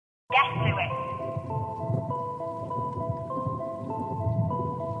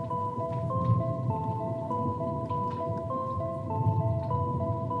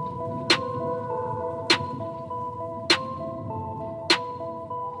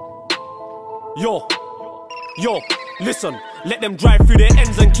Yo, listen, let them drive through their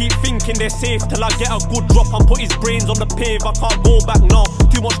ends and keep thinking they're safe till I get a good drop and put his brains on the pave. I can't go back now,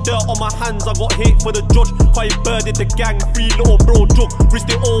 too much dirt on my hands, I got hate for the judge. Quite birded the gang, 3 little bro jug.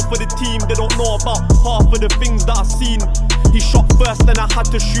 Risked it all for the team, they don't know about half of the things that I've seen. He shot first and I had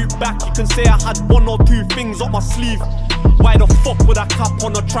to shoot back. You can say I had 1 or 2 things up my sleeve. Why the fuck would I cap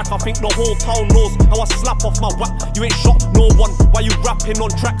on the track? I think the whole town knows how I slap off my whack. You ain't shot no one, why you rapping on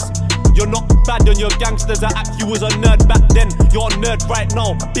tracks? You're not bad on your gangsters that act. You was a nerd back then, you're a nerd right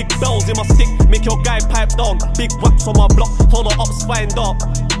now. Big bells in my stick, make your guy pipe down. Big whaps on my block, told the ops find out.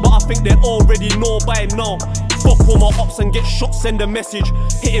 But I think they already know by now. Fuck all my ops and get shot, send a message.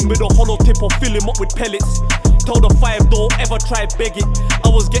 Hit him with a hollow tip or fill him up with pellets. Tell the 5 don't ever try beg it.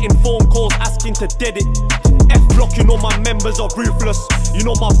 I was getting phone calls asking to dead it. F-block, you know my members are ruthless. You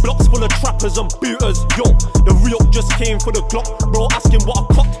know my block's full of trappers and booters. Yo, the re-up just came for the Glock. Bro asking what I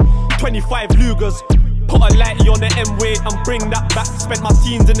clocked, 25 Lugers. Put a lighty on the M-way and bring that back. Spent my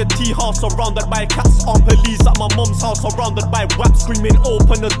teens in the tea house surrounded by cats. Armed police at my mum's house surrounded by waps. Screaming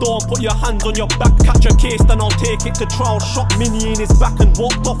open the door and put your hands on your back. Catch a case then I'll take it to trial. Shot Minnie in his back and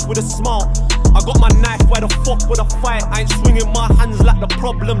walked off with a smile. I got my knife, why the fuck would I fight? I ain't swinging my hands like the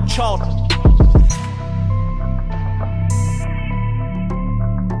problem child.